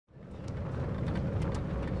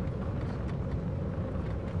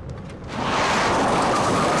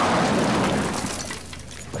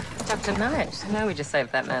Good night. I know we just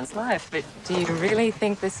saved that man's life, but do you really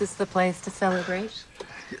think this is the place to celebrate?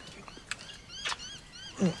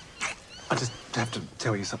 I just have to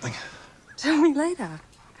tell you something. Tell me later.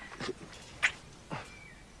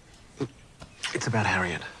 It's about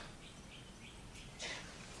Harriet.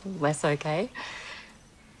 Less okay?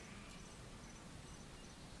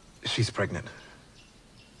 She's pregnant.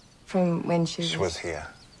 From when she She was here.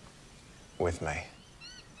 With me.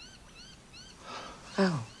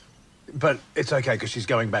 Oh. But it's okay, because she's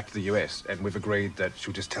going back to the US, and we've agreed that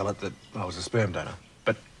she'll just tell it that I was a sperm donor.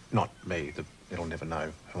 But not me. It'll never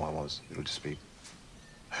know who I was. It'll just be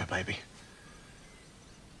her baby.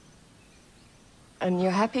 And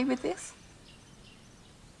you're happy with this?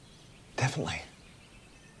 Definitely.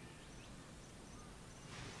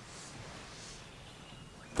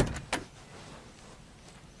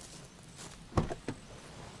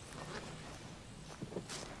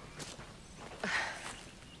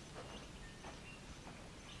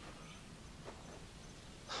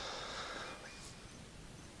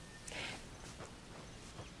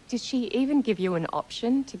 Did she even give you an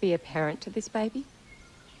option to be a parent to this baby?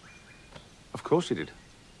 Of course she did.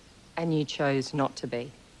 And you chose not to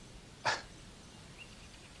be?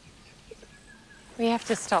 We have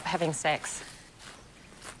to stop having sex.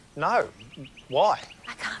 No. Why?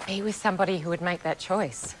 I can't be with somebody who would make that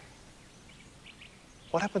choice.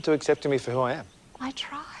 What happened to accepting me for who I am? I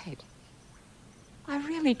tried. I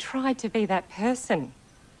really tried to be that person.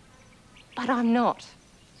 But I'm not.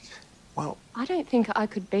 Well, I don't think I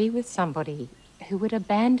could be with somebody who would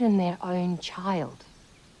abandon their own child.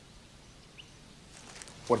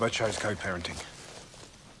 what if I chose co-parenting?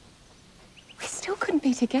 We still couldn't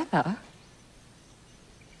be together.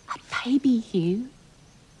 A baby, Hugh.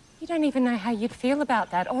 You don't even know how you'd feel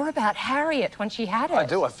about that, or about Harriet when she had it. I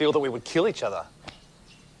do. I feel that we would kill each other.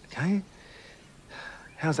 Okay.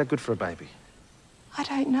 How's that good for a baby? I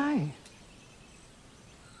don't know.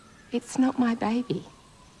 It's not my baby.